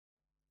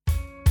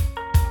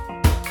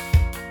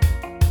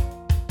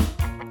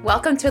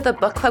Welcome to the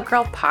Book Club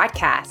Girl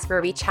podcast,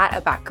 where we chat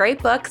about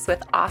great books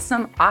with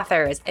awesome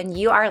authors, and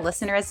you, our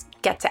listeners,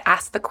 get to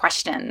ask the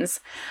questions.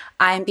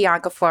 I'm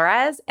Bianca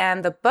Flores,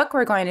 and the book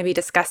we're going to be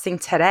discussing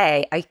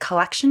today, a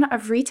collection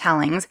of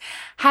retellings,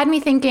 had me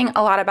thinking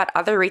a lot about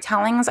other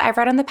retellings I've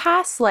read in the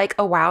past, like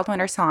A Wild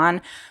Winter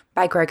Song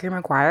by Gregory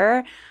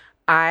Maguire.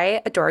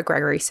 I adore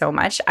Gregory so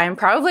much. I'm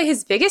probably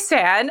his biggest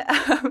fan.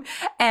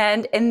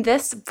 And in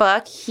this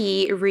book,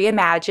 he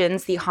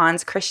reimagines the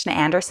Hans Christian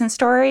Andersen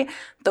story,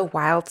 The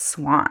Wild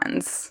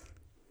Swans.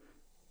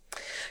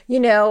 You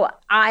know,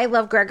 I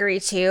love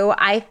Gregory too.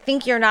 I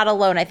think you're not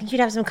alone. I think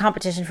you'd have some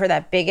competition for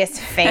that biggest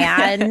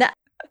fan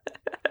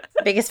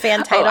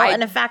title.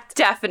 And in fact,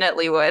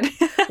 definitely would.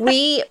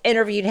 We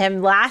interviewed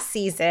him last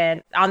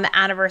season on the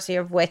anniversary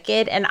of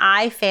Wicked, and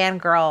I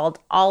fangirled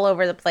all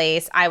over the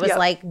place. I was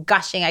like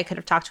gushing. I could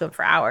have talked to him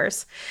for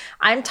hours.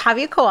 I'm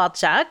Tavia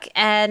Kowalczyk,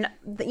 and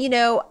you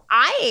know,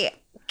 I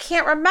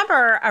can't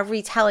remember a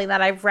retelling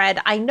that I've read.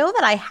 I know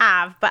that I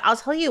have, but I'll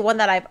tell you one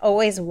that I've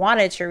always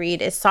wanted to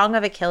read is Song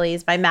of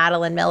Achilles by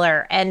Madeline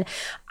Miller. And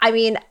I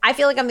mean, I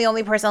feel like I'm the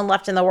only person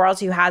left in the world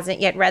who hasn't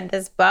yet read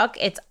this book.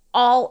 It's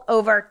all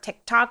over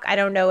TikTok. I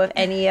don't know if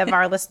any of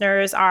our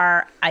listeners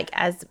are like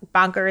as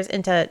bonkers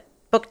into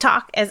book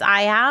talk as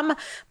I am,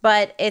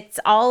 but it's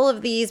all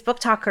of these book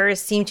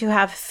talkers seem to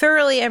have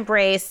thoroughly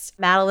embraced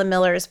Madeline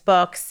Miller's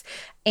books.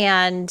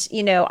 And,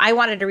 you know, I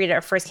wanted to read it when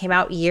it first came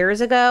out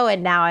years ago.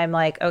 And now I'm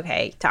like,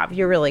 okay, Tav,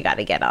 you really got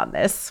to get on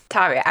this.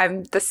 Tavi,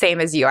 I'm the same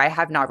as you. I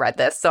have not read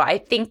this. So I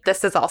think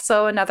this is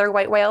also another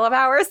white whale of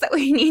ours that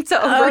we need to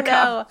overcome.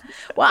 Oh, no.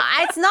 Well,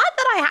 it's not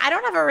that I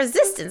don't have a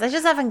resistance. I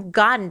just haven't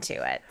gotten to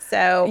it.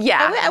 So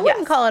yeah, I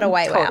wouldn't call it a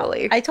white whale.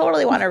 I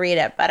totally want to read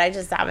it, but I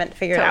just haven't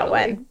figured out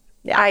when.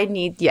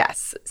 Yeah.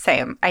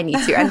 Same. I need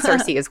to. And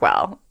Cersei as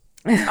well.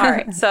 All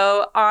right.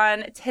 So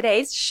on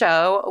today's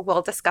show,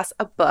 we'll discuss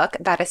a book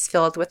that is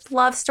filled with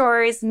love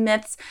stories,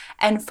 myths,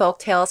 and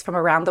folktales from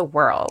around the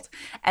world.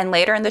 And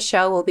later in the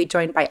show, we'll be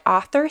joined by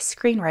author,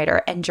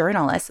 screenwriter, and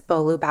journalist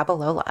Bolu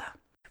Babalola.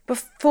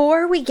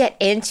 Before we get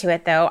into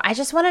it, though, I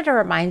just wanted to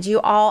remind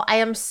you all, I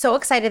am so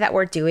excited that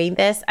we're doing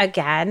this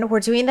again. We're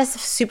doing this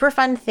super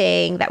fun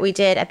thing that we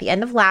did at the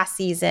end of last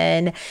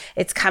season.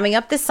 It's coming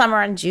up this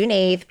summer on June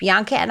 8th.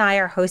 Bianca and I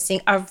are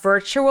hosting a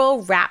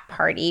virtual wrap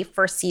party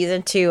for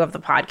season 2 of the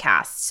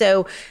podcast.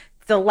 So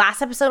the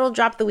last episode will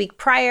drop the week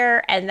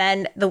prior, and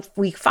then the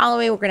week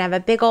following, we're going to have a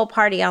big old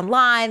party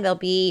online. There'll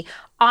be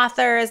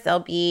authors, there'll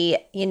be,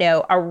 you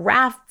know, a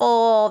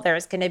raffle.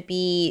 There's going to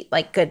be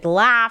like good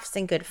laughs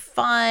and good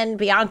fun.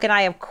 Bianca and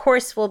I, of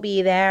course, will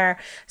be there.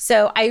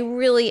 So I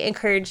really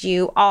encourage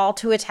you all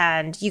to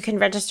attend. You can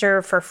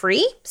register for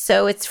free.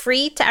 So it's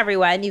free to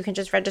everyone. You can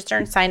just register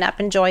and sign up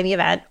and join the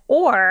event.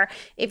 Or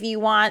if you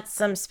want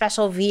some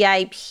special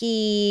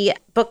VIP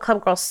Book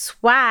Club Girl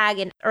swag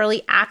and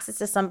early access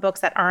to some books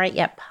that aren't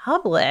yet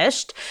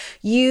published,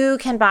 you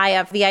can buy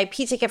a VIP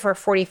ticket for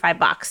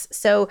 $45.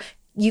 So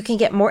you can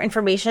get more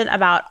information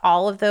about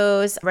all of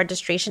those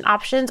registration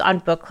options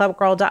on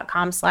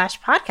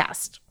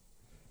bookclubgirl.com/podcast.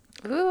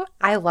 Ooh,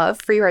 I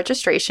love free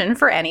registration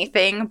for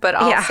anything, but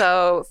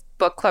also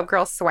Book Club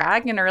Girl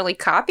swag and early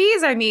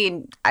copies. I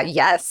mean,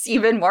 yes,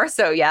 even more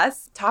so,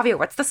 yes. Tavia,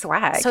 what's the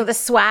swag? So the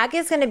swag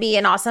is going to be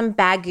an awesome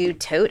Baggu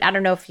tote. I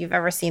don't know if you've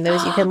ever seen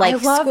those. You can like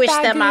squish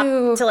Baggu. Them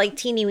up to like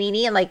teeny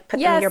weeny and like put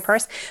them in your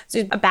purse. So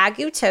a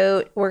Baggu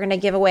tote, we're going to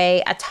give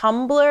away a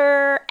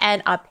tumbler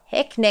and a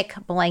picnic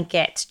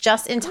blanket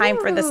just in time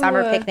for the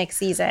summer picnic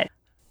season.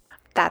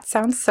 That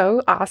sounds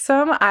so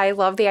awesome. I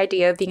love the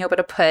idea of being able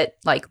to put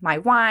like my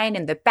wine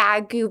in the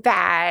Baggu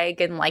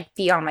bag and like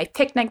be on my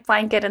picnic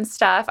blanket and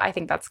stuff. I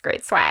think that's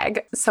great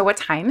swag. So what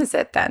time is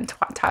it then,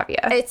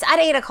 Tavia? It's at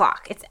 8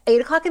 o'clock. It's 8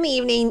 o'clock in the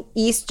evening,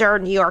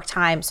 Eastern New York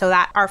time, so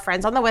that our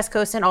friends on the West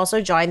Coast can also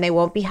join. They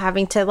won't be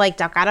having to like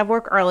duck out of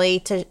work early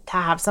to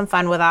have some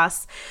fun with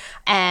us.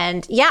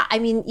 And yeah, I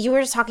mean, you were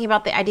just talking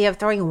about the idea of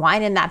throwing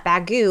wine in that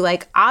Baggu,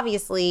 like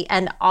obviously,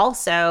 and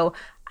also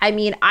I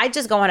mean, I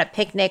just go on a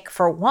picnic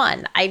for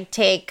one. I'd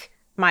take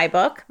my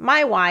book,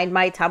 my wine,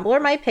 my tumbler,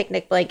 my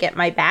picnic blanket,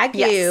 my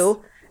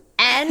Baggu,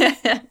 and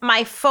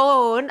my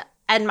phone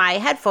and my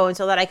headphones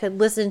so that I could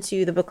listen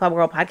to the Book Club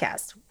Girl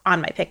podcast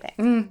on my picnic.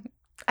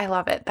 I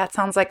love it. That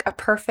sounds like a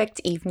perfect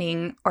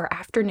evening or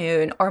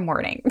afternoon or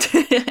morning,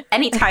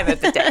 any time of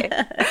the day.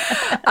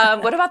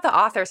 What about the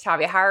authors,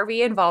 Tavia? How are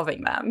we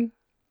involving them?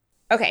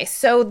 Okay,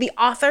 so the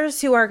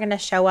authors who are going to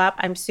show up,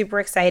 I'm super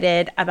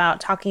excited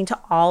about talking to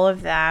all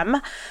of them.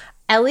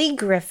 Ellie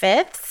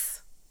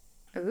Griffiths.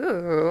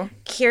 Ooh.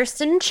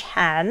 Kirsten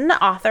Chen,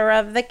 author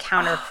of The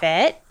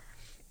Counterfeit.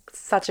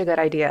 Such a good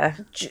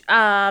idea.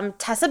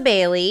 Tessa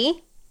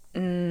Bailey.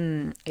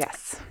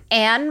 Yes.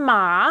 Anne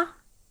Ma.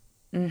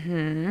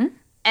 Mm-hmm.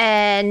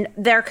 And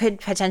there could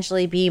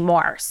potentially be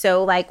more.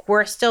 So, like,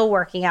 we're still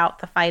working out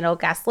the final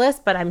guest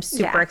list, but I'm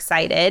super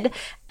excited.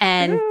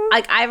 And,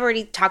 like, I've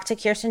already talked to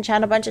Kirsten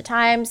Chen a bunch of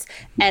times,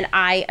 and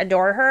I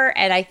adore her.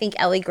 And I think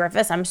Ellie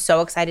Griffiths, I'm so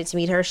excited to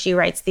meet her. She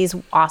writes these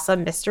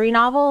awesome mystery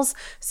novels.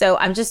 So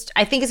I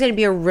think it's going to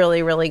be a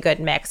really, really good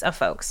mix of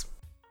folks.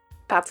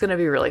 That's going to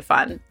be really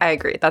fun. I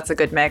agree. That's a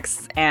good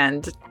mix.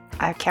 And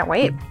I can't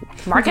wait.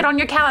 Mark it on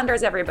your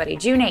calendars, everybody.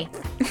 June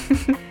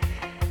 8th.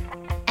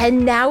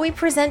 And now we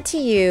present to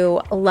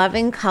you Love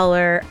in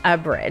Color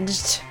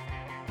Abridged.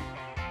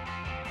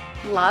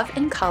 Love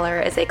in Color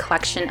is a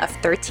collection of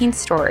 13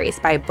 stories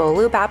by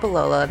Bolu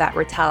Babalola that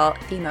retell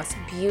the most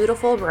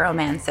beautiful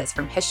romances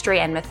from history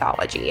and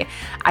mythology,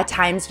 at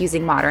times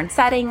using modern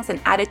settings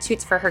and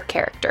attitudes for her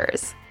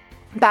characters.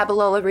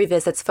 Babalola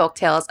revisits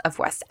folktales of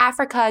West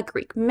Africa,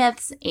 Greek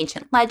myths,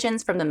 ancient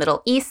legends from the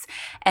Middle East,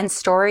 and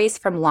stories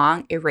from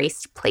long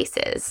erased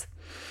places.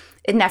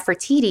 In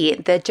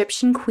Nefertiti, the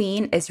Egyptian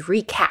queen is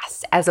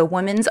recast as a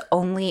woman's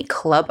only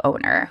club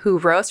owner who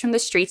rose from the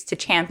streets to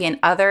champion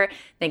other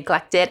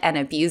neglected and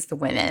abused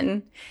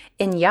women.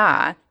 In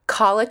Ya,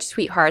 college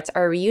sweethearts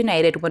are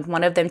reunited when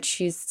one of them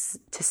chooses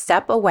to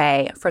step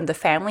away from the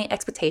family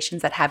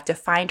expectations that have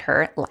defined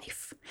her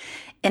life.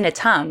 In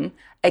Atum,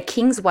 a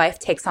king's wife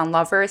takes on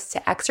lovers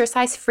to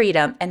exercise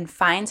freedom and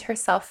finds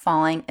herself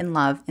falling in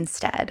love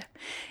instead.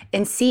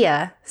 In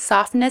Sia,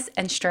 softness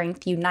and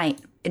strength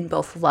unite in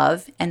both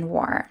love and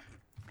war.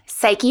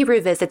 Psyche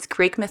revisits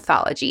Greek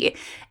mythology.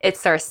 It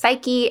stars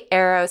Psyche,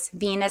 Eros,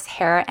 Venus,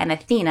 Hera, and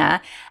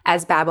Athena,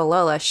 as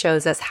Babalola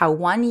shows us how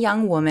one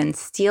young woman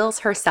steels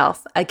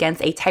herself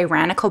against a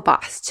tyrannical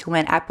boss to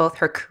win at both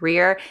her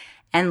career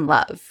and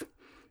love.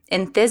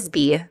 In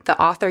Thisbe, the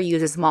author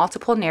uses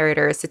multiple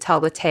narrators to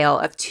tell the tale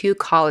of two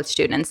college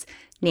students,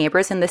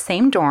 neighbors in the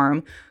same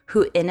dorm,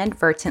 who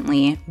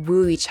inadvertently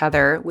woo each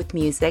other with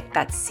music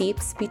that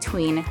seeps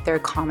between their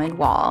common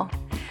wall.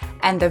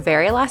 And the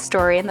very last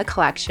story in the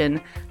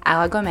collection,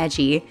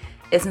 Alagomeji,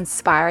 is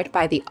inspired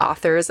by the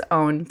author's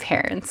own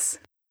parents.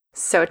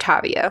 So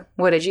Tavia,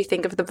 what did you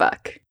think of the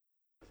book?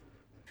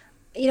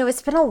 You know,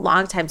 it's been a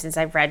long time since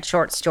I've read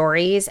short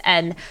stories,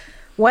 and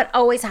what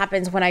always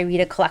happens when I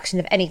read a collection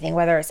of anything,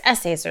 whether it's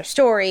essays or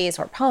stories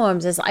or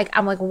poems, is like,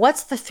 I'm like,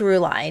 what's the through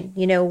line?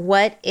 You know,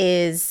 what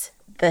is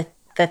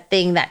the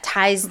thing that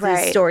ties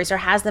these stories or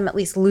has them at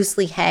least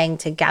loosely hang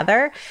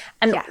together?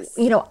 And,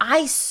 you know,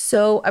 I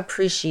so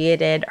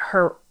appreciated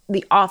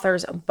the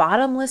author's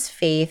bottomless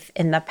faith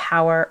in the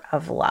power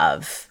of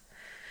love.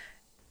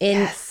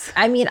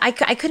 I mean, I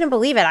couldn't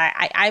believe it.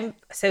 I'm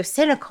so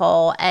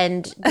cynical,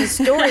 and these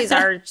stories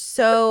are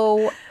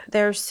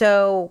they're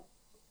so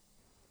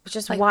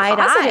just like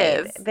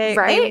wide-eyed. They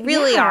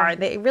really are.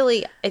 They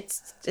really,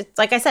 it's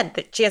like I said,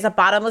 that she has a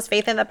bottomless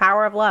faith in the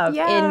power of love.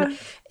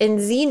 In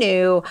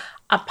Xenu,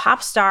 a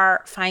pop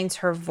star finds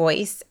her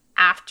voice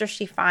after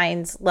she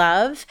finds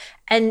love,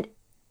 and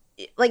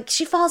like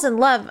she falls in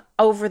love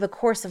over the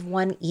course of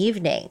one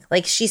evening.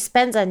 Like she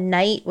spends a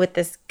night with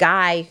this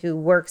guy who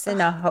works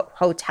in a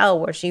hotel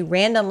where she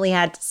randomly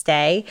had to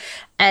stay,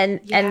 and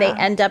they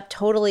end up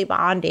totally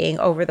bonding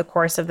over the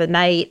course of the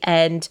night,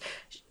 and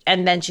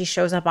then she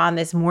shows up on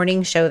this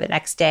morning show the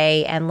next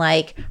day and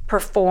like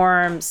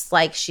performs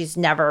like she's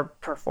never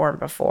performed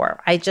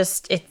before.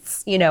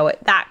 It's, you know,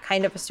 that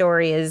kind of a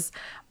story it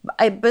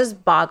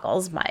just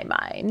boggles my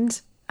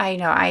mind. I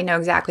know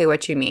exactly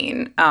what you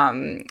mean.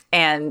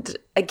 And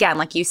again,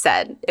 like you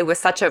said, it was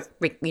such a,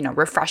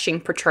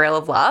 refreshing portrayal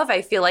of love.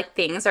 I feel like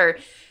things are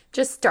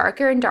just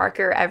darker and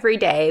darker every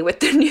day with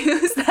the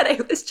news, that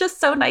it was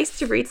just so nice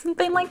to read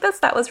something like this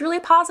that was really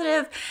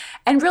positive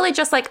and really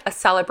just like a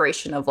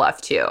celebration of love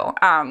too.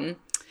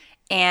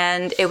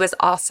 And it was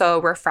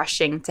also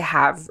refreshing to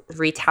have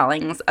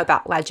retellings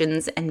about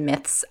legends and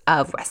myths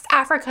of West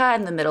Africa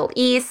and the Middle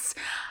East.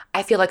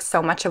 I feel like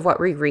so much of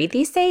what we read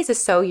these days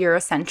is so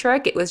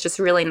Eurocentric. It was just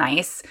really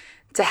nice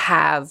to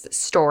have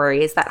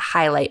stories that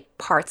highlight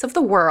parts of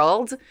the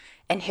world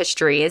and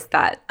histories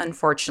that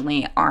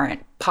unfortunately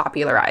aren't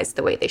popularized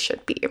the way they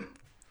should be.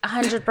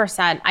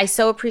 100%. I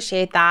so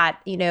appreciate that.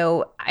 You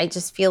know, I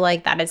just feel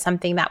like that is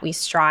something that we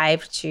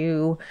strive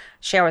to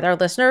share with our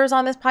listeners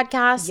on this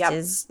podcast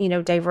is, you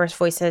know, diverse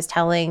voices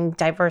telling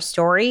diverse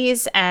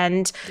stories.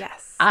 And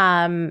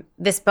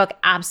this book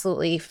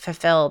absolutely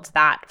fulfilled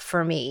that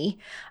for me.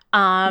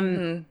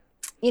 You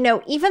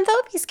know, even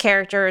though these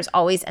characters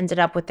always ended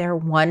up with their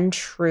one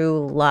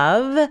true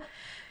love,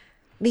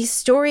 these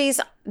stories,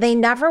 they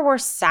never were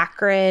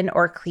saccharine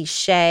or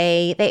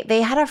cliche.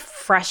 They had a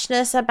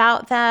freshness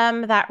about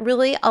them that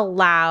really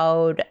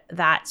allowed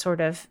that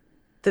sort of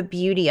the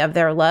beauty of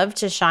their love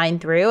to shine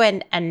through.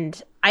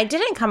 And I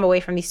didn't come away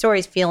from these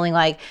stories feeling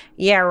like,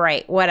 yeah,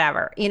 right,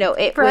 whatever. You know,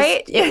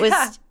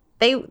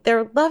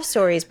 they're love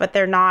stories, but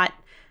they're not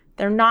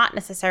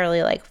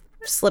necessarily like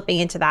slipping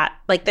into that,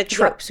 like the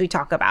tropes we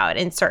talk about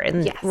in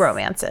certain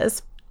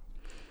romances.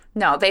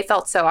 No, they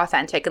felt so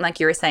authentic. And like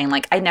you were saying,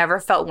 like I never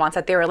felt once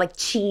that they were like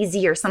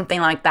cheesy or something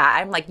like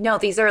that. I'm like, no,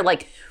 these are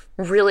like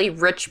really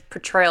rich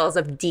portrayals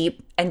of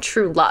deep and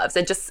true loves.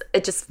 It just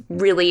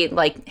really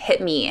like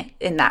hit me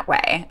in that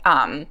way.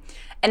 And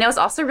it was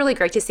also really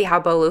great to see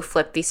how Bolu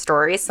flipped these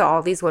stories. So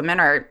all these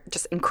women are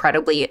just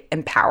incredibly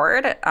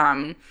empowered.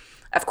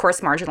 Of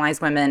course,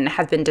 marginalized women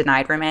have been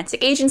denied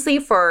romantic agency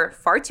for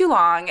far too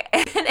long.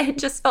 And it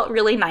just felt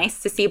really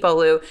nice to see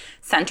Bolu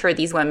center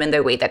these women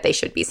the way that they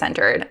should be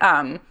centered.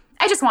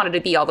 I just wanted to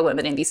be all the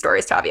women in these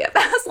stories, Tavia.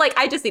 I was like,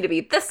 I just need to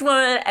be this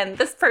one and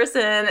this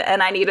person,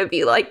 and I need to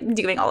be like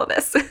doing all of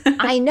this.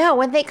 I know.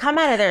 When they come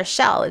out of their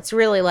shell, it's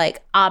really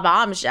like a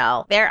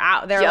bombshell. They're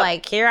out. They're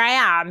like, here I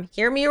am.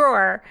 Hear me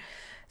roar.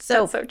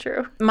 So, that's so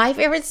true. My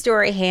favorite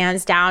story,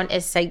 hands down,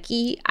 is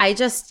Psyche.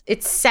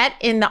 It's set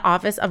in the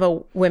office of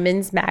a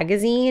women's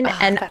magazine.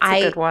 And that's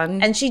a good one.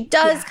 And she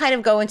does kind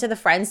of go into the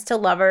friends to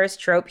lovers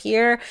trope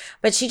here,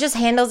 but she just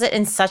handles it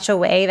in such a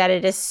way that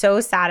it is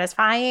so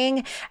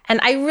satisfying. And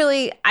I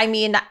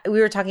mean, we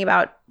were talking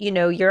about,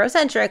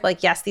 Eurocentric,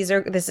 like, yes,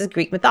 this is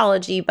Greek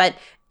mythology, but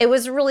it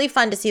was really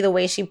fun to see the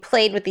way she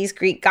played with these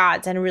Greek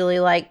gods and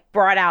really like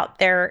brought out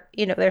their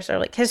sort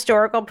of like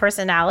historical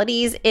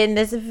personalities in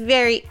this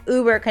very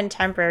uber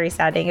contemporary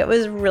setting. It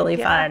was really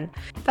fun.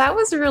 That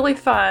was really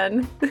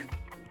fun.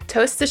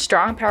 Toast to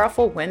strong,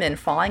 powerful women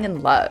falling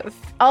in love.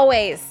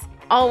 Always.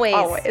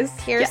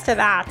 Here's to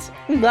that.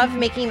 Love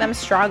making them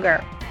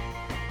stronger.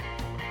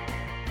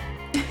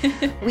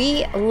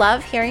 We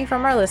love hearing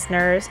from our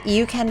listeners.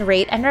 You can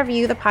rate and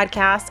review the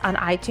podcast on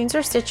iTunes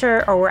or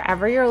Stitcher or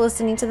wherever you're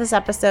listening to this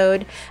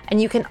episode.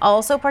 And you can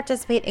also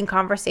participate in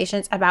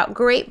conversations about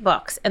great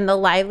books in the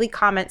lively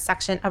comments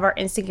section of our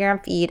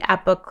Instagram feed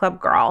at Book Club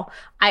Girl.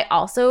 I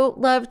also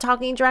love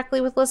talking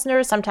directly with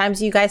listeners.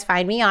 Sometimes you guys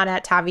find me on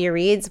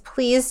 @TaviaReads.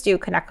 Please do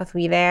connect with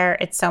me there.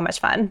 It's so much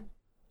fun.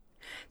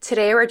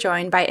 Today, we're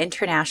joined by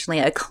internationally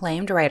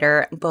acclaimed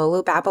writer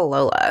Bolu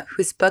Babalola,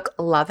 whose book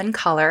Love and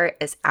Color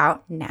is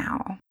out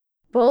now.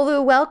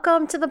 Bolu,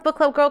 welcome to the Book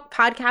Club Girl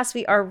podcast.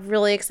 We are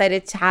really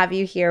excited to have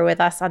you here with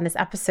us on this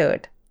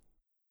episode.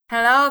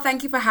 Hello,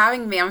 thank you for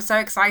having me. I'm so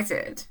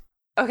excited.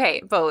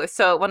 Okay, Bolu,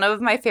 so one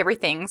of my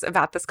favorite things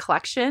about this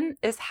collection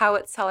is how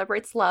it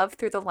celebrates love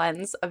through the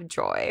lens of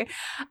joy.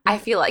 I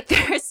feel like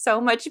there's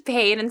so much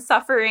pain and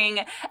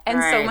suffering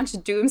and so much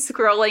doom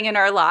scrolling in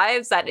our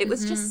lives that it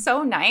was just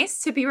so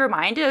nice to be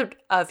reminded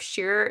of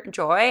sheer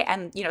joy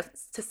and,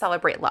 to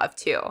celebrate love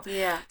too.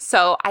 Yeah.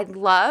 So I'd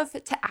love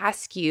to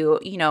ask you,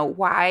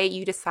 why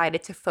you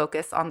decided to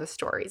focus on the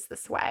stories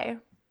this way.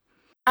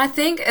 I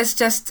think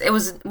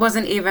it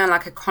wasn't even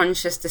like a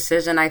conscious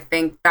decision. I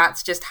think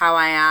that's just how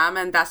I am,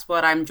 and that's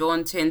what I'm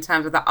drawn to in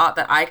terms of the art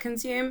that I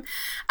consume,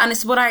 and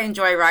it's what I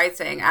enjoy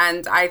writing.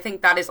 And I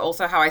think that is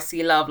also how I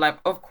see love. Like,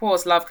 of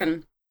course, love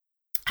can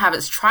have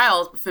its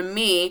trials, but for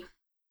me,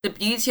 the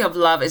beauty of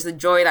love is the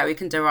joy that we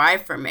can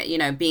derive from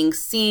it, being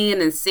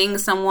seen and seeing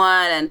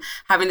someone and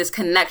having this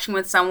connection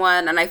with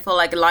someone. And I feel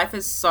like life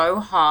is so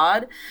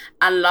hard,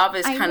 and love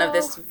is kind of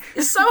this,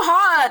 it's so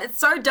hard. It's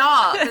so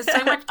dark. There's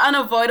so much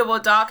unavoidable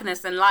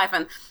darkness in life.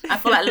 And I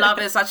feel like love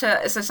is such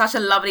a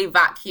lovely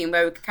vacuum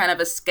where we can kind of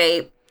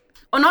escape,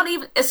 or not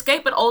even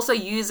escape, but also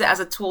use it as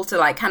a tool to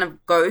like kind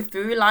of go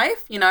through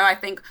life. I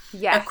think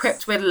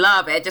equipped with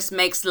love, it just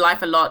makes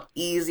life a lot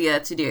easier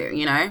to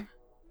do,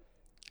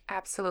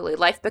 Absolutely.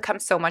 Life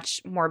becomes so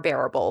much more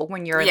bearable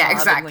when you're in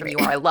love and when you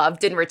are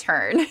loved in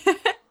return.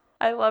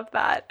 I love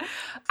that.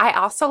 I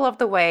also love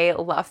the way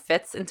love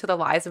fits into the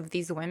lives of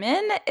these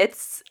women.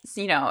 It's,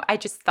 I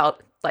just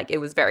felt like it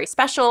was very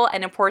special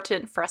and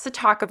important for us to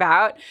talk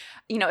about.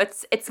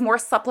 It's more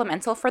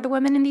supplemental for the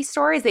women in these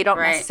stories. They don't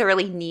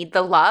necessarily need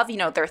the love.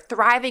 They're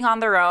thriving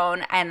on their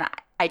own, and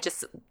I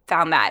just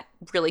found that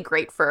really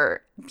great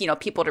for,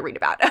 people to read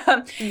about.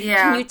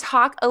 Can you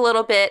talk a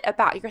little bit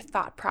about your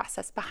thought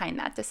process behind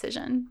that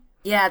decision?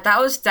 Yeah,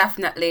 that was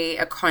definitely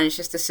a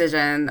conscious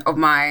decision of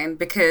mine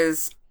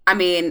because, I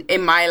mean,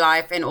 in my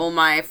life, in all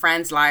my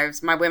friends'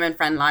 lives, my women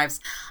friend lives,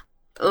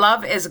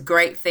 love is a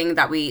great thing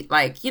that we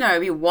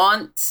we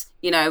want,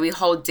 we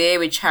hold dear,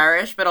 we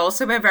cherish, but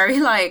also we're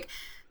very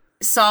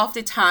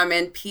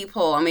self-determined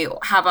people, and we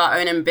have our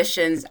own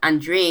ambitions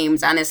and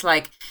dreams. And it's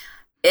like,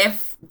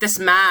 if this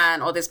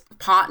man or this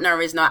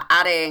partner is not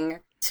adding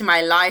to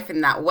my life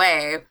in that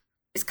way,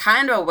 it's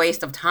kind of a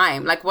waste of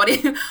time. Like, what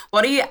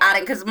are you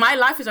adding? Because my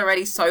life is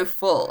already so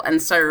full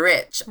and so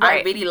rich.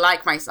 I really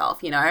like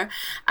myself, and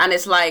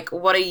it's like,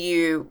 what are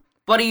you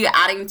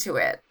adding to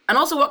it? And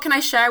also, what can I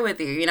share with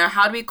you?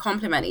 How do we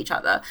complement each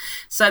other?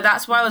 So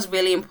that's why it was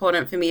really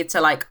important for me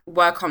to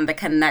work on the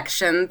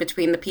connection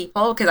between the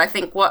people. Because I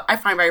think what I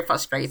find very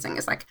frustrating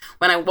is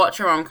when I watch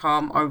a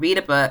rom-com or read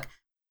a book,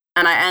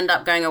 and I end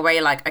up going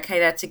away okay,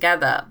 they're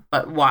together,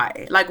 but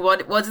why?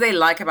 What do they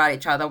like about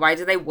each other? Why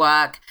do they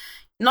work?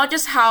 Not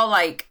just how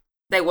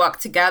they work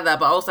together,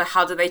 but also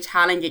how do they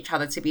challenge each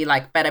other to be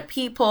better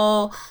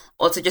people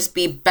or to just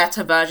be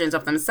better versions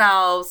of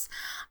themselves?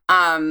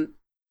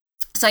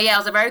 So yeah, it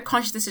was a very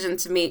conscious decision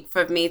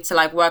for me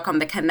to work on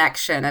the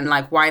connection and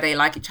why they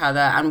like each other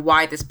and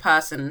why this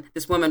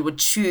woman would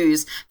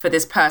choose for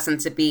this person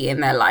to be in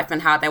their life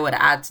and how they would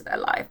add to their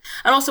life,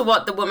 and also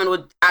what the woman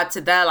would add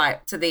to their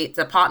life, to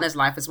the partner's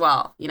life as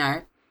well.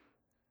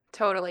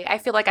 Totally. I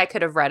feel like I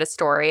could have read a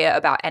story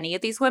about any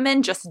of these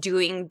women just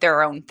doing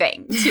their own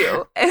thing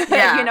too.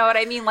 Yeah. You know what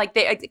I mean?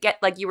 They get,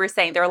 you were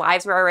saying, their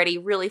lives were already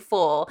really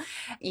full.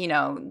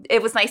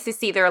 It was nice to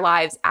see their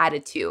lives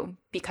added to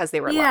because they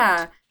were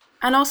loved.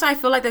 And also I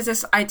feel like there's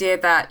this idea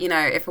that,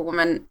 if a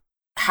woman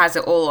has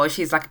it all, or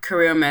she's like a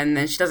career woman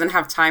and she doesn't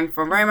have time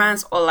for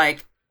romance, or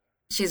like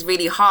she's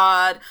really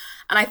hard.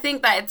 And I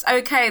think that it's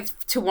okay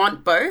to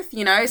want both,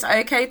 you know. It's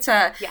okay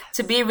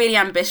to be really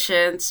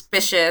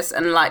ambitious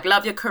and like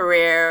love your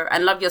career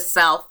and love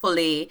yourself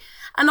fully,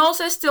 and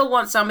also still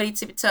want somebody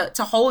to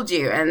hold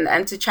you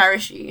and to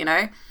cherish you, you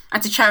know,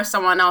 and to cherish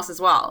someone else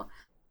as well.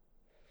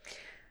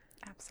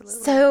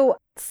 Absolutely. So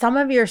some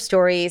of your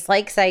stories,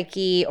 like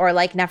Psyche or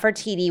like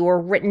Nefertiti, were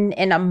written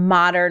in a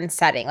modern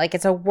setting. Like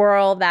it's a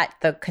world that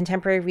the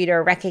contemporary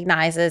reader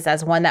recognizes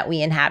as one that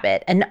we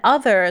inhabit. And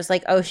others,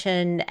 like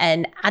Ocean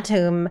and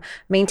Atum,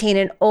 maintain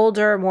an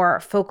older, more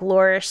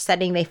folklorish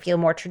setting. They feel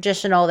more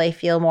traditional. They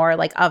feel more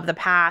like of the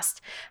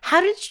past.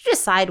 How did you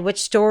decide which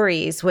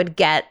stories would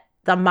get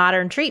the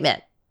modern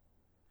treatment?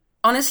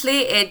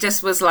 Honestly, it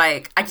just was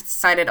like, I just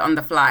decided on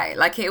the fly.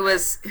 Like it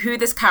was who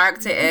this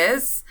character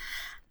is.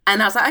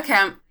 And I was like,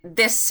 okay,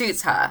 this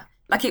suits her.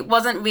 Like, it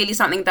wasn't really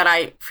something that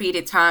I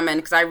predetermined,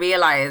 because I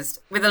realized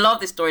with a lot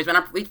of these stories, when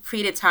we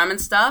predetermine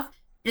stuff,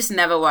 it just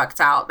never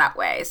worked out that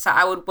way. So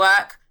I would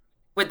work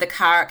with the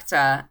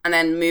character and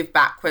then move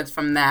backwards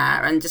from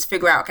there and just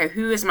figure out, okay,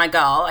 who is my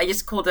girl? I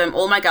just called them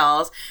all my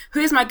girls. Who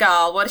is my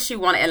girl? What does she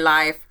want in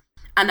life?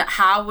 And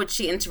how would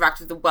she interact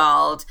with the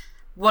world?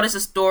 What is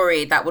a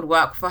story that would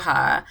work for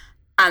her?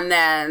 And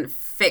then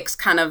fix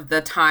kind of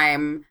the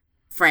time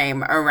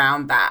frame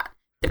around that.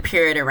 The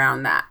period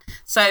around that.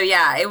 So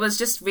yeah, it was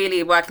just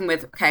really working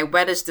with, okay,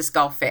 where does this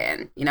girl fit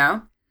in, you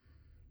know?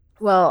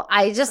 Well,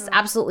 I just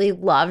absolutely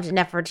loved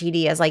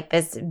Nefertiti as like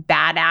this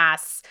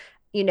badass,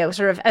 you know,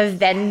 sort of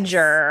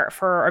avenger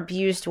for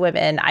abused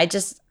women. I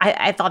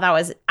thought that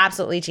was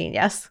absolutely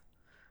genius.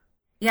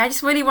 Yeah, I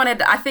just really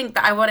wanted, I think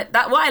that I wanted,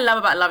 that what I love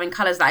about Love in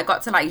Colour is that I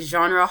got to like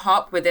genre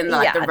hop within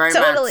like the romance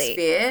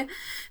sphere.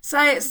 So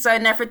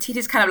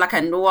Nefertiti's kind of like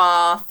a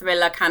noir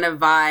thriller kind of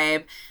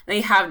vibe. Then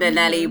you have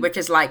Nanelli, which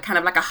is like kind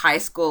of like a high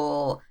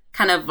school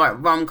kind of like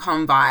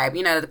rom-com vibe.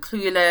 You know, the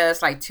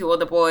Clueless, like Two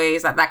Other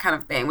Boys, like that kind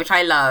of thing, which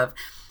I love.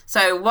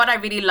 So what I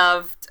really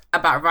loved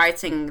about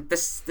writing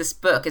this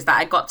book is that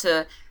I got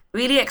to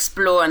really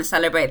explore and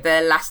celebrate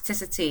the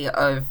elasticity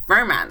of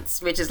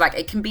romance, which is like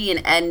it can be in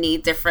any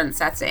different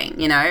setting,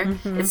 you know?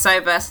 It's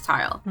so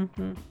versatile.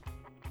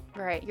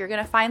 Right. You're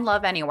going to find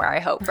love anywhere, I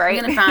hope, right?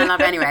 You're going to find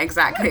love anywhere,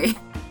 exactly.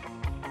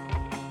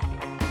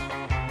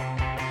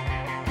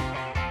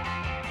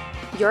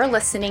 You're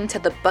listening to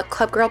the Book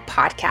Club Girl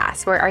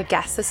podcast, where our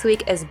guest this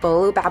week is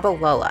Bolu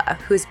Babalola,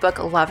 whose book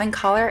Love in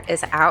Colour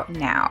is out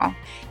now.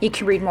 You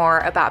can read more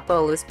about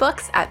Bolu's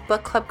books at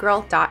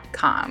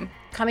bookclubgirl.com.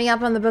 Coming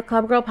up on the Book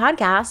Club Girl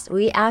podcast,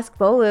 we ask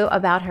Bolu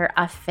about her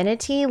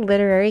affinity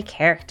literary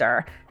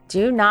character.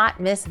 Do not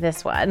miss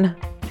this one.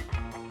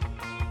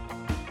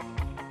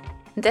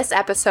 This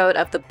episode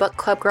of the Book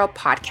Club Girl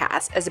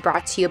podcast is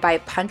brought to you by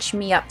Punch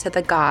Me Up to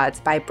the Gods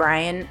by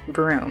Brian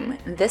Broom.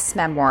 This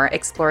memoir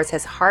explores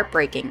his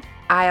heartbreaking,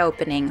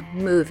 eye-opening,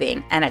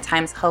 moving, and at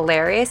times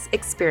hilarious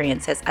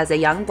experiences as a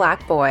young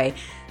Black boy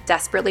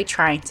desperately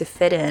trying to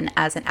fit in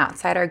as an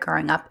outsider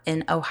growing up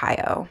in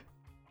Ohio.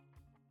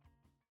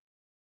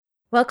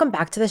 Welcome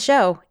back to the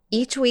show.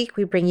 Each week,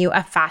 we bring you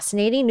a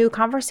fascinating new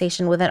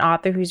conversation with an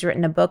author who's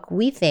written a book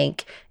we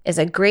think is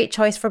a great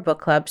choice for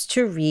book clubs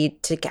to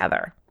read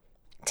together.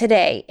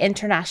 Today,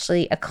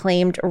 internationally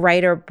acclaimed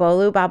writer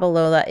Bolu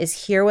Babalola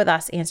is here with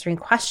us answering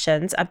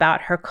questions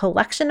about her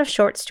collection of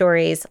short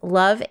stories,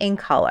 Love in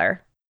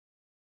Colour.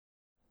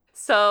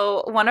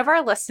 So one of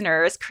our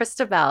listeners,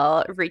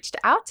 Christabel, reached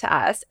out to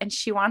us and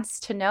she wants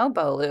to know,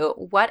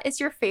 Bolu, what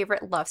is your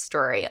favorite love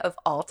story of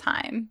all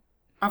time?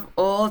 Of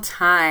all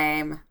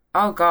time?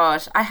 Oh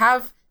gosh, I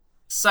have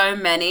so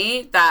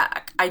many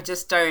that I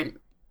just don't...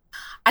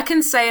 I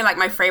can say like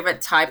my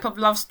favorite type of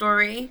love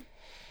story.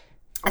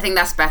 I think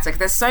that's better because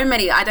there's so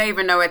many. I don't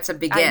even know where to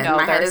begin. I know,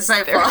 my head is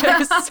so full.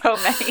 There's so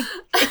many.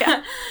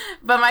 Yeah.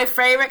 But my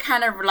favorite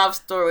kind of love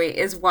story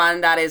is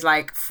one that is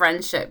like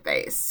friendship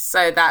based.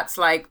 So that's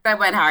like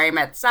When Harry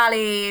Met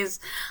Sally's.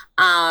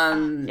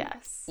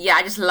 Yes. Yeah,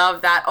 I just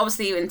love that.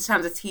 Obviously, in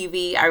terms of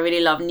TV, I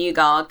really love New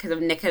Girl because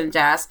of Nick and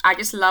Jess. I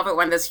just love it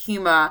when there's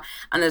humor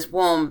and there's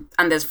warmth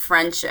and there's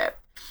friendship.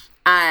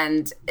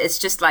 And it's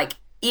just like,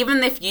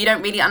 even if you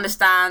don't really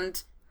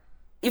understand...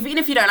 Even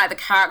if you don't like the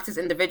characters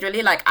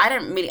individually, like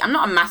I'm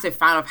not a massive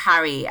fan of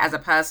Harry as a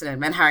person in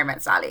When Harry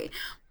Met Sally.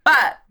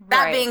 But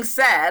that being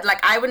said, like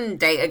I wouldn't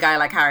date a guy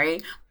like Harry,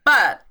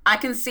 but I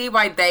can see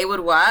why they would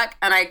work.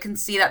 And I can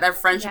see that their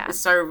friendship is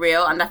so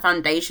real and their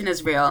foundation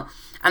is real.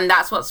 And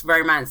that's what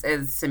romance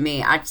is to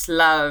me. I just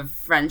love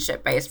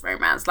friendship-based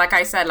romance. Like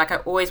I said, like I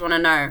always want to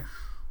know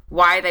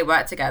why they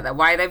work together,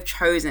 why they've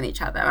chosen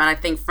each other. And I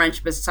think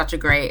friendship is such a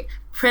great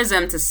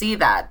prism to see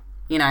that.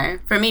 You know,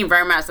 for me,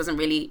 romance doesn't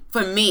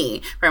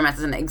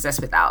exist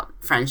without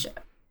friendship.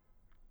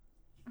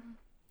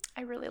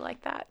 I really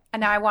like that.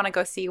 And now I want to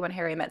go see When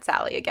Harry Met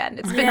Sally again.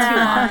 It's been too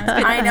long.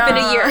 It's been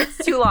a year. It's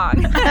too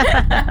long.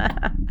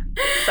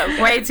 So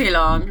good. Way too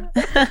long.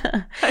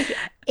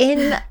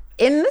 In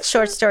the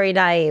short story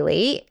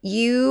Naeli,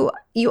 you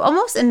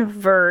almost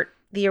invert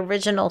the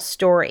original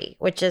story,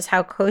 which is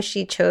how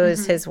Koshi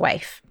chose his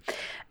wife.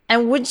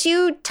 And would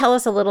you tell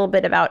us a little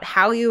bit about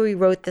how you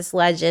rewrote this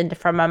legend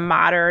from a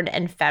modern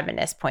and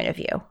feminist point of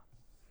view?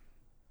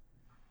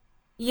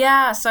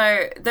 Yeah,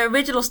 so the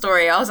original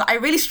story, I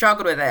really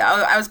struggled with it.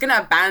 I was going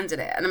to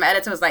abandon it. And my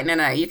editor was like,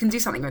 no, you can do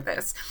something with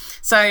this.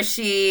 So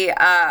she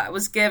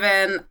was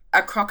given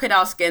a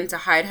crocodile skin to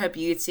hide her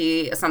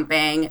beauty or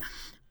something in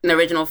the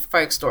original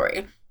folk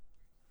story.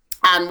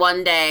 And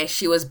one day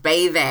she was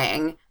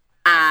bathing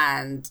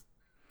and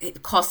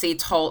Kosi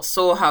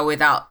saw her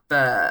without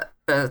the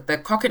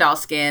crocodile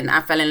skin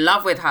and fell in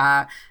love with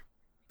her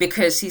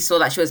because he saw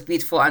that she was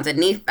beautiful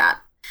underneath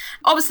that.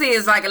 Obviously,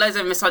 it's like loads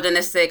of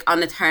misogynistic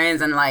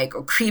undertones and like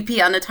creepy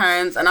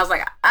undertones. And I was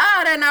like,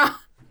 I don't know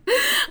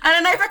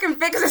if I can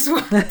fix this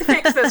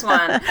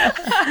one.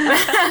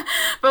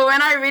 But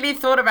when I really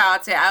thought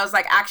about it, I was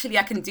like, actually,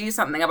 I can do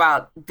something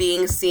about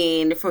being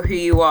seen for who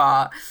you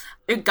are,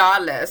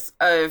 regardless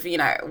of,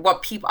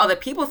 what other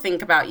people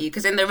think about you.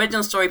 Because in the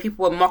original story,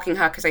 people were mocking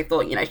her because they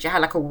thought, she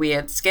had like a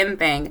weird skin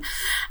thing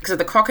because of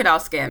the crocodile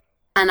skin.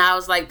 And I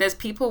was like, there's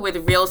people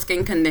with real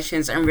skin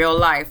conditions in real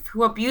life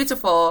who are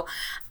beautiful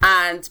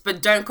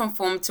but don't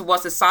conform to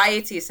what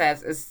society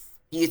says is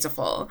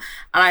beautiful.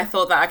 And I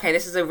thought that, okay,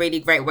 this is a really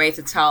great way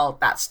to tell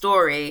that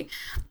story.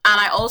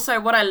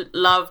 And what I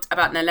loved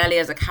about Naleli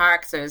as a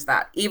character is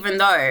that even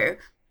though,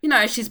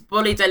 she's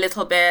bullied a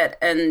little bit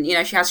and,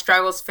 she has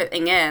struggles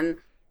fitting in,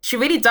 she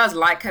really does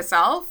like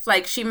herself.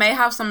 Like, she may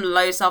have some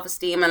low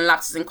self-esteem and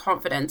lapses in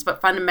confidence,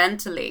 but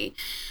fundamentally,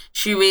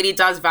 she really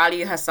does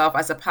value herself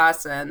as a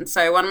person.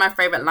 So one of my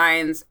favorite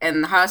lines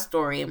in her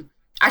story,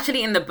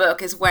 actually in the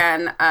book, is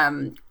when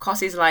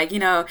Kosi's like, you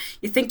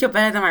think you're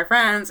better than my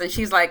friends? And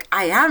she's like,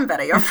 I am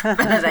better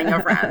than your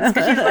friends.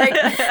 Because she's like,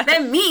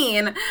 they're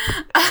mean.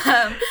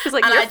 She's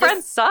like, your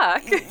friends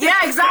suck.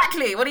 Yeah,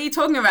 exactly. What are you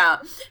talking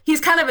about?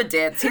 He's kind of a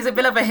ditz. He's a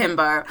bit of a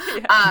himbo.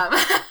 Yeah.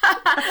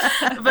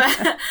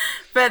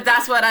 But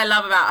that's what I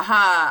love about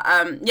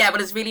her.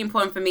 But it's really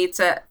important for me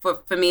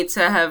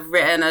to have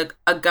written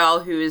a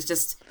girl who is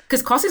just,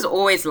 because Kosi's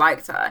always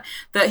liked her.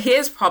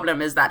 His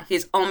problem is that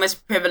he's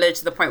almost privileged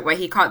to the point where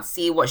he can't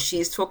see what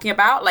she's talking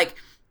about. Like,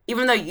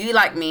 even though you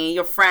like me,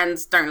 your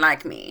friends don't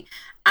like me.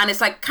 And it's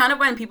like kind of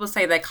when people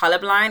say they're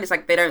colorblind, it's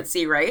like they don't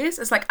see race.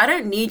 It's like, I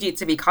don't need you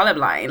to be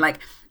colorblind. Like,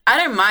 I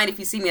don't mind if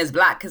you see me as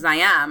black because I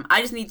am.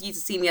 I just need you to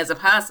see me as a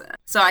person.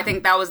 So I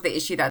think that was the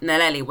issue that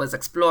Naleli was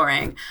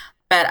exploring.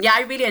 But yeah,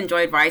 I really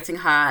enjoyed writing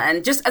her.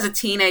 And just as a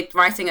teenage,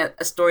 writing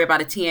a story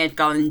about a teenage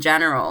girl in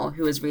general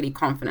who was really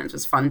confident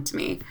was fun to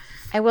me.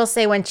 I will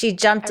say when she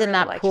jumped in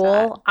that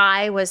pool,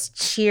 I was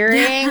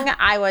cheering.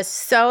 I was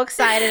so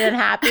excited and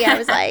happy. I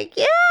was like,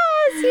 yes,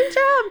 you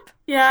jump.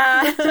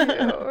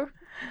 Yeah.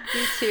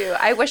 Me too.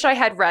 I wish I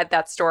had read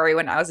that story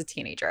when I was a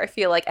teenager. I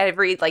feel like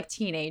every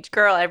teenage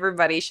girl,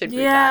 everybody should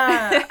read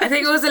that. I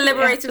think it was a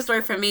liberating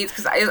story for me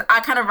because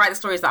I kind of write the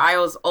stories that I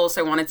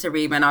also wanted to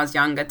read when I was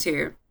younger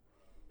too.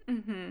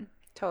 Mm-hmm.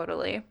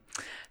 Totally.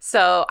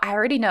 So I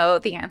already know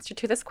the answer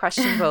to this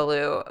question,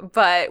 Bolu,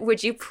 but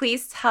would you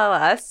please tell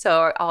us,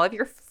 so all of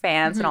your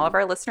fans and all of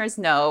our listeners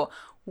know,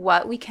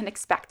 what we can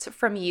expect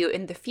from you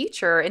in the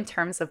future in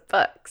terms of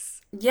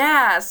books?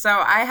 Yeah,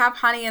 so I have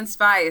Honey and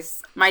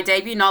Spice, my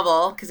debut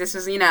novel, because this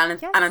was, an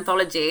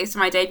anthology. So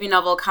my debut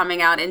novel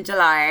coming out in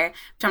July,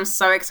 which I'm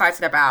so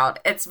excited about.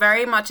 It's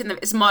very much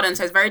it's modern,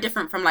 so it's very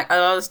different from like a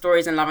lot of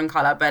stories in Love and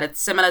Color, but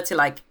it's similar to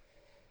like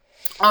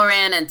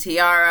Orin and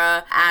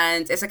Tiara,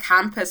 and it's a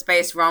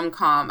campus-based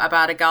rom-com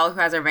about a girl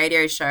who has a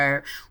radio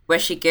show where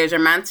she gives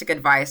romantic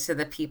advice to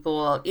the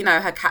people,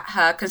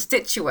 her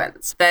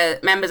constituents, the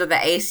members of the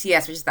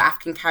ACS, which is the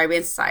African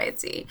Caribbean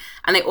Society,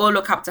 and they all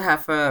look up to her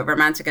for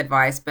romantic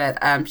advice. But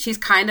she's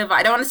kind of,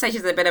 I don't want to say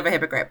she's a bit of a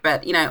hypocrite,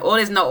 but all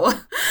is not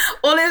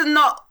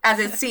as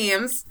it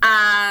seems.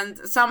 And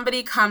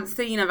somebody comes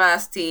to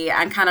university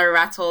and kind of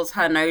rattles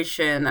her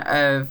notion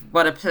of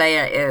what a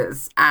player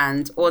is,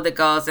 and all the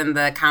girls in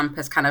the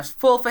campus kind of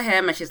fall for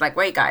him, and she's like,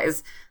 wait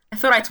guys, I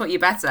thought I taught you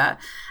better.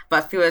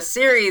 But through a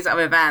series of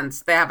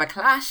events, they have a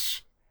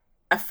clash,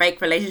 a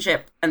fake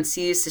relationship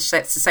ensues to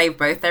save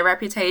both their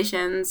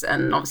reputations,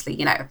 and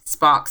obviously,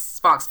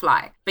 sparks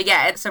fly. But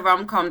yeah, it's a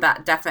rom-com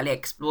that definitely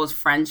explores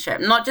friendship,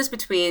 not just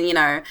between,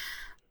 a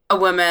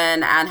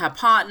woman and her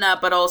partner,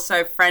 but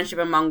also friendship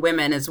among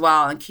women as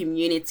well, and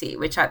community,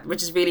 which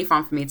is really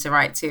fun for me to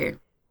write too.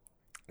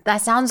 That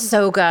sounds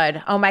so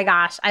good. Oh my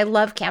gosh. I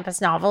love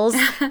campus novels,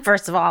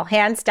 first of all,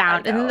 hands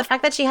down. And then the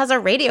fact that she has a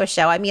radio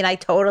show. I mean, I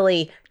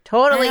totally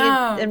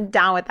am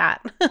down with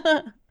that.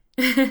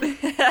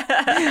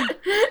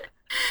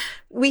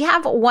 We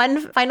have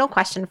one final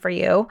question for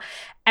you.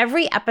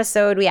 Every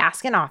episode, we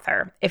ask an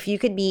author, if you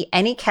could be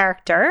any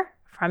character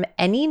from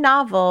any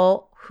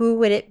novel, who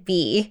would it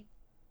be?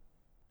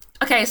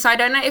 Okay, so I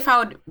don't know if I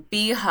would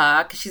be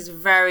her because she's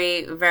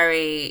very,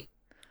 very...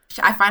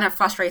 I find her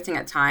frustrating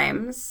at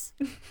times,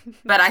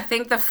 but I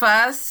think the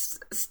first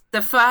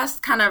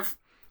kind of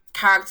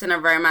character in a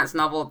romance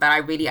novel that I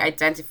really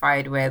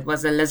identified with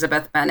was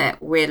Elizabeth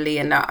Bennet, weirdly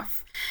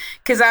enough,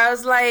 because I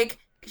was like,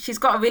 she's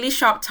got a really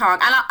sharp tongue.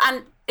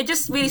 And it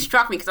just really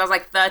struck me because I was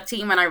like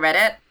 13 when I read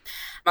it.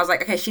 I was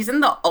like, okay, she's in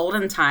the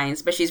olden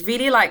times, but she's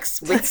really like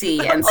witty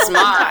and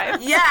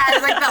smart. Yeah,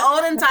 it's like the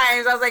olden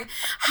times. I was like,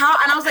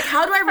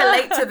 how do I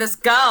relate to this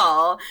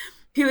girl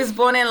who was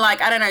born in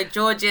like, I don't know,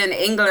 Georgian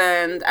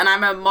England, and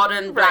I'm a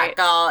modern black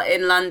girl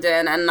in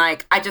London, and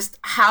like,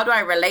 how do I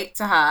relate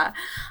to her?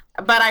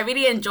 But I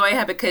really enjoy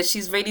her because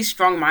she's really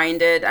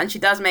strong-minded, and she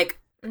does make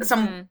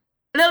some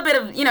little bit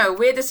of,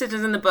 weird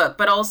decisions in the book,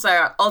 but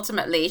also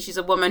ultimately she's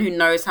a woman who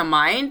knows her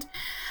mind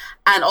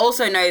and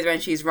also knows when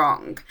she's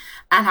wrong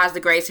and has the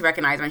grace to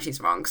recognize when she's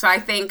wrong. So I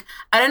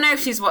don't know if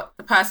she's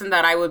the person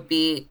that I would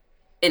be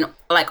in,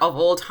 like, of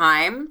all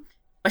time,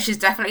 but she's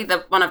definitely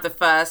one of the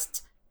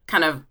first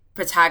kind of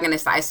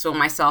protagonists that I saw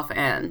myself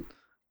in.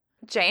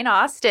 Jane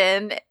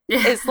Austen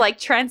is like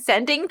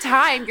transcending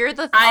time. You're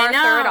the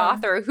third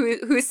author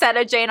who said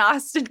a Jane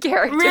Austen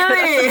character.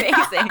 Really?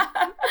 That's amazing.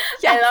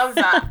 I love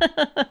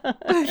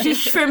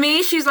that. For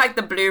me, she's like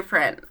the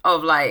blueprint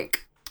of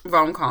like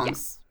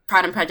rom-coms. Yeah.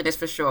 Pride and Prejudice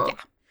for sure.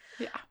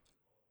 Yeah.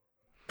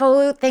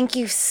 Bolu, thank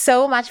you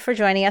so much for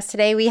joining us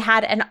today. We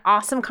had an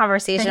awesome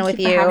conversation with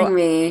you. Thank you for having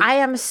me. I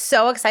am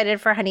so excited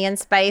for Honey and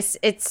Spice.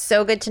 It's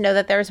so good to know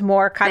that there's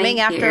more coming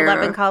after Love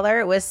and Color.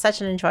 It was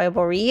such an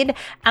enjoyable read.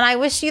 And I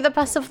wish you the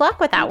best of luck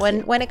with that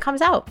when it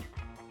comes out.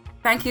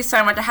 Thank you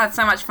so much. I had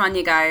so much fun,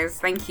 you guys.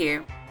 Thank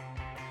you.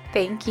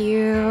 Thank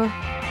you.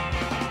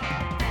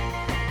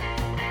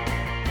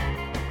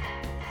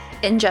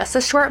 In just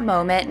a short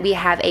moment, we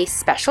have a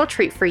special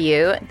treat for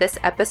you. This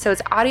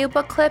episode's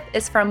audiobook clip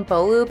is from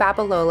Bolu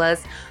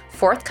Babalola's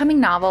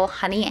forthcoming novel,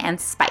 Honey and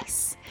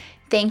Spice.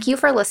 Thank you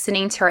for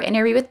listening to our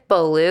interview with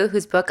Bolu,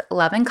 whose book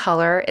Love and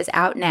Color is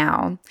out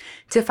now.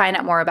 To find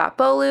out more about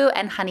Bolu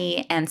and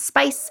Honey and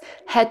Spice,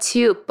 head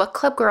to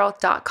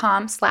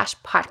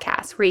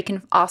bookclubgirl.com/podcast, where you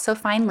can also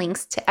find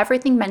links to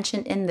everything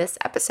mentioned in this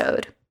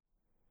episode.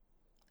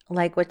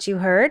 Like what you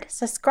heard?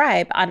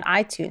 Subscribe on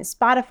iTunes,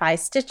 Spotify,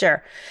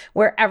 Stitcher,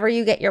 wherever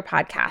you get your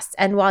podcasts.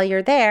 And while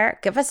you're there,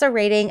 give us a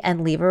rating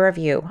and leave a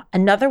review.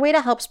 Another way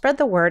to help spread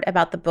the word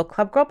about the Book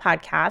Club Girl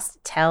podcast,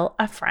 tell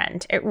a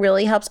friend. It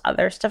really helps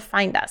others to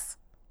find us.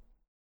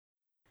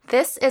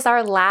 This is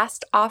our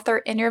last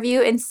author interview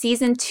in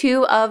season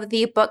 2 of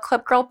the Book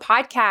Club Girl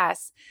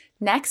podcast.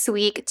 Next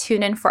week,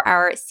 tune in for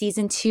our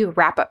season 2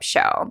 wrap-up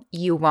show.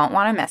 You won't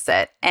want to miss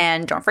it.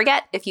 And don't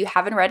forget, if you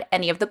haven't read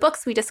any of the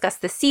books we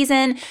discussed this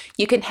season,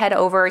 you can head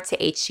over to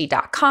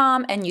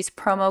hg.com and use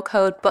promo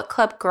code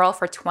BookClubGirl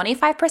for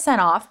 25%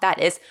 off.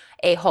 That is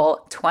a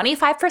whole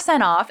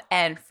 25% off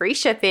and free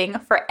shipping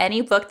for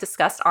any book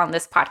discussed on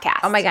this podcast.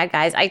 Oh my God,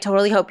 guys, I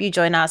totally hope you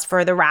join us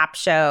for the wrap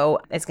show.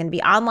 It's going to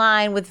be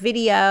online with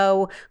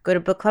video. Go to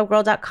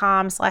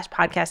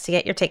bookclubgirl.com/podcast to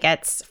get your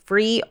tickets,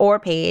 free or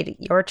paid,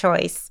 your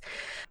choice.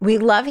 We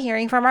love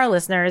hearing from our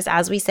listeners,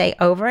 as we say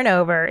over and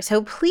over.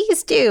 So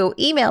please do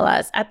email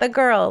us at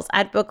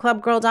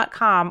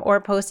thegirls@bookclubgirl.com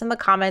or post in the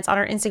comments on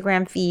our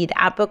Instagram feed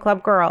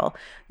 @bookclubgirl.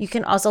 You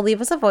can also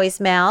leave us a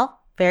voicemail.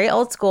 Very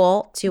old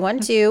school,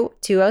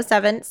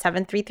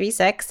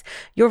 212-207-7336.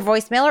 Your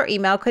voicemail or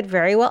email could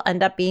very well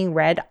end up being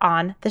read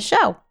on the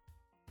show.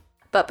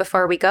 But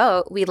before we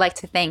go, we'd like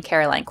to thank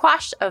Caroline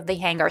Quash of the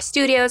Hangar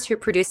Studios, who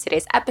produced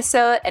today's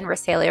episode, and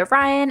Rosalia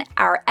Ryan,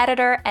 our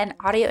editor and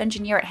audio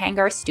engineer at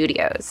Hangar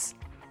Studios.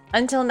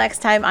 Until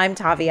next time, I'm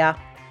Tavia.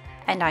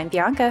 And I'm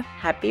Bianca.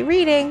 Happy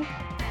reading.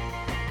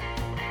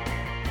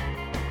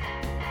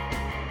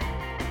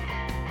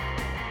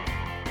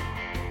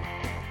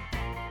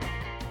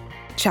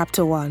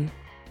 Chapter 1.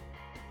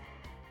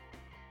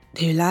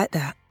 Do you like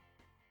that?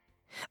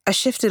 I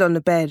shifted on the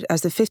bed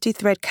as the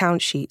 50-thread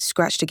count sheet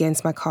scratched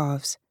against my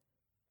calves.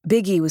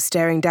 Biggie was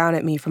staring down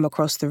at me from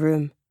across the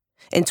room,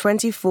 in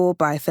 24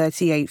 by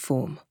 38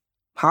 form,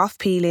 half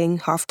peeling,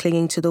 half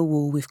clinging to the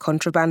wall with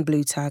contraband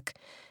blue tack,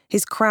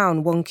 his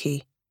crown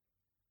wonky.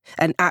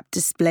 An apt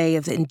display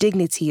of the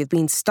indignity of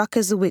being stuck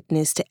as a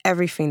witness to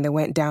everything that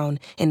went down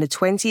in the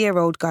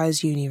 20-year-old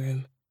guy's uni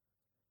room.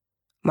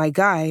 My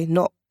guy,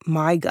 not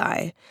my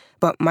guy,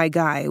 but my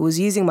guy, was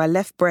using my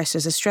left breast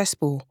as a stress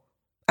ball.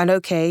 And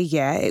okay,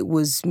 yeah, it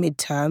was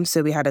midterm,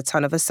 so we had a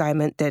ton of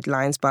assignment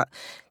deadlines, but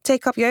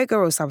take up yoga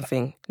or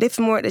something. Lift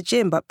more at the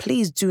gym, but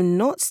please do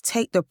not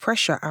take the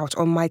pressure out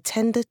on my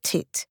tender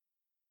tit.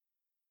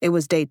 It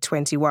was day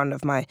 21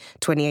 of my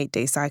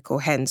 28-day cycle,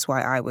 hence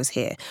why I was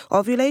here.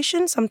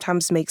 Ovulation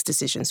sometimes makes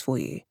decisions for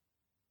you.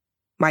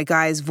 My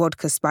guy's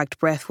vodka-spiked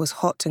breath was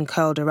hot and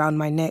curled around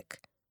my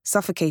neck,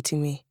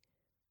 suffocating me.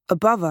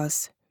 Above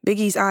us,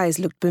 Biggie's eyes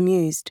looked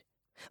bemused,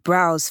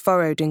 brows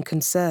furrowed in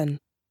concern.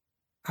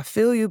 I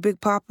feel you,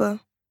 Big Papa.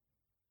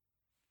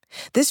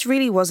 This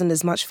really wasn't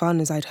as much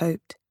fun as I'd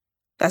hoped.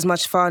 As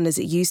much fun as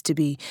it used to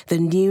be. The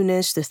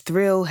newness, the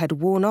thrill had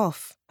worn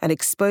off and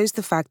exposed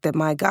the fact that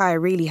my guy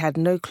really had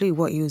no clue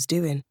what he was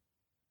doing.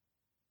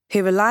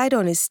 He relied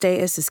on his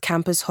status as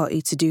campus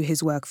hottie to do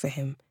his work for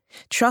him,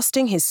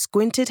 trusting his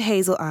squinted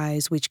hazel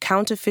eyes, which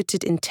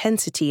counterfeited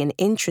intensity and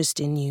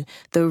interest in you,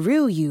 the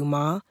real you,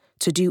 Ma,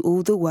 to do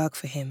all the work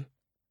for him.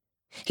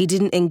 He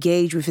didn't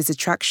engage with his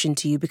attraction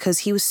to you because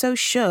he was so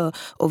sure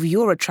of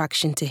your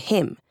attraction to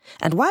him.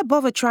 And why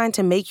bother trying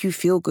to make you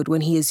feel good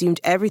when he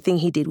assumed everything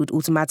he did would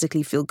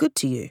automatically feel good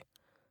to you?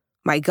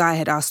 My guy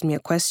had asked me a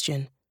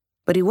question,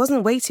 but he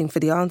wasn't waiting for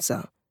the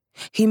answer.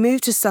 He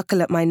moved to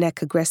suckle at my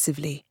neck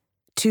aggressively,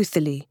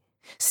 toothily,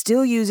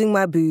 still using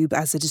my boob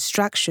as a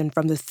distraction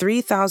from the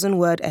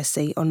 3,000-word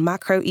essay on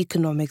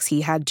macroeconomics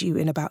he had due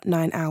in about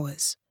 9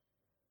 hours.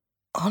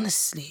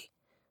 Honestly,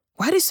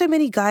 why do so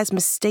many guys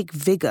mistake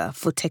vigor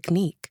for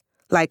technique?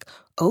 Like,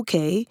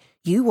 okay,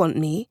 you want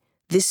me,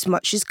 this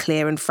much is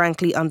clear and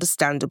frankly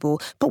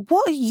understandable, but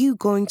what are you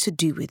going to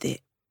do with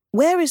it?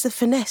 Where is the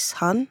finesse,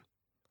 hun?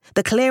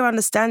 The clear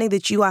understanding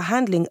that you are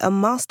handling a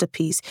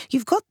masterpiece.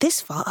 You've got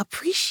this far,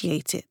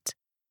 appreciate it.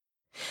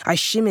 I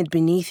shimmied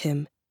beneath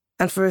him,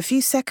 and for a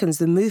few seconds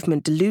the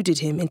movement deluded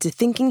him into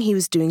thinking he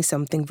was doing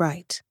something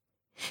right.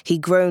 He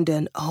groaned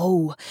an,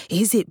 "Oh,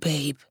 is it,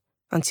 babe?"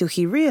 until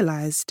he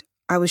realized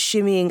I was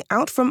shimmying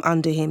out from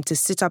under him to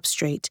sit up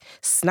straight,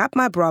 snap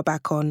my bra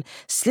back on,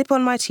 slip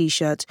on my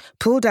t-shirt,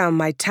 pull down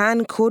my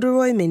tan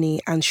corduroy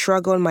mini and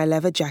shrug on my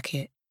leather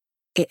jacket.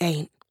 It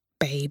ain't,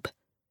 babe.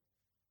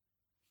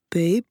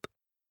 Babe?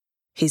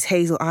 His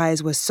hazel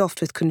eyes were soft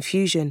with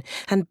confusion,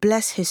 and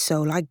bless his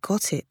soul, I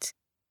got it.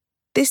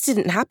 This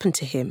didn't happen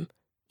to him.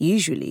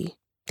 Usually,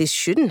 this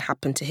shouldn't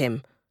happen to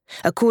him,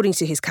 according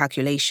to his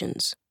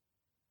calculations.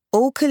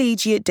 All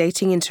collegiate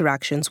dating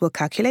interactions were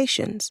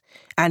calculations,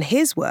 and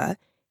his were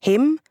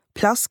him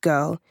plus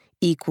girl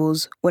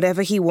equals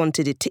whatever he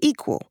wanted it to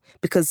equal,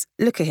 because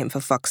look at him for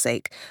fuck's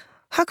sake.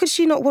 How could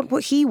she not want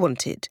what he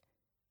wanted?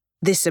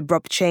 This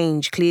abrupt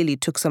change clearly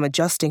took some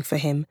adjusting for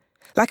him,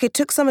 like it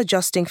took some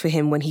adjusting for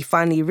him when he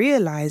finally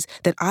realized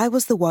that I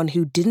was the one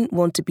who didn't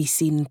want to be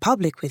seen in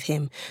public with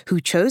him, who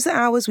chose the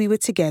hours we were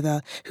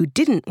together, who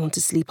didn't want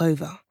to sleep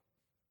over.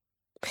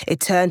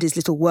 It turned his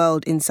little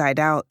world inside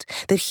out,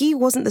 that he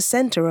wasn't the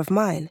center of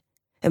mine,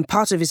 and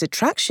part of his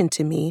attraction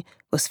to me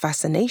was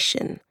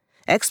fascination,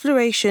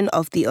 exploration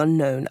of the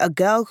unknown, a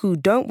girl who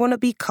don't want to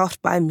be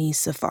cuffed by me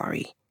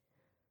safari.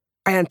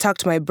 I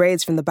untucked my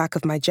braids from the back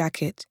of my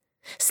jacket,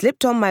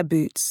 slipped on my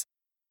boots.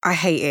 I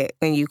hate it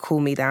when you call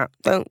me that.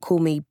 Don't call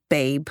me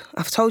babe.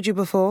 I've told you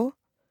before.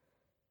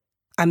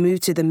 I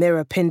moved to the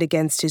mirror pinned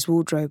against his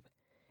wardrobe.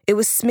 It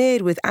was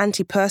smeared with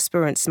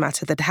antiperspirant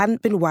matter that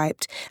hadn't been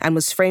wiped and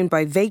was framed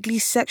by vaguely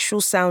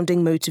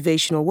sexual-sounding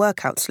motivational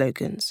workout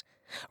slogans.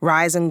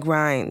 Rise and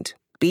grind,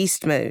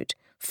 beast mode,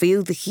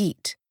 feel the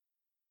heat.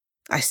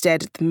 I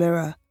stared at the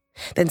mirror.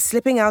 Then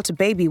slipping out a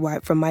baby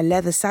wipe from my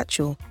leather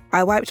satchel,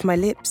 I wiped my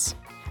lips,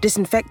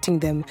 disinfecting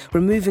them,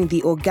 removing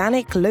the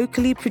organic,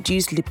 locally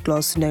produced lip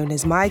gloss known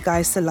as My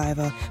Guy's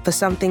Saliva for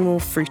something more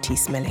fruity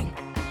smelling.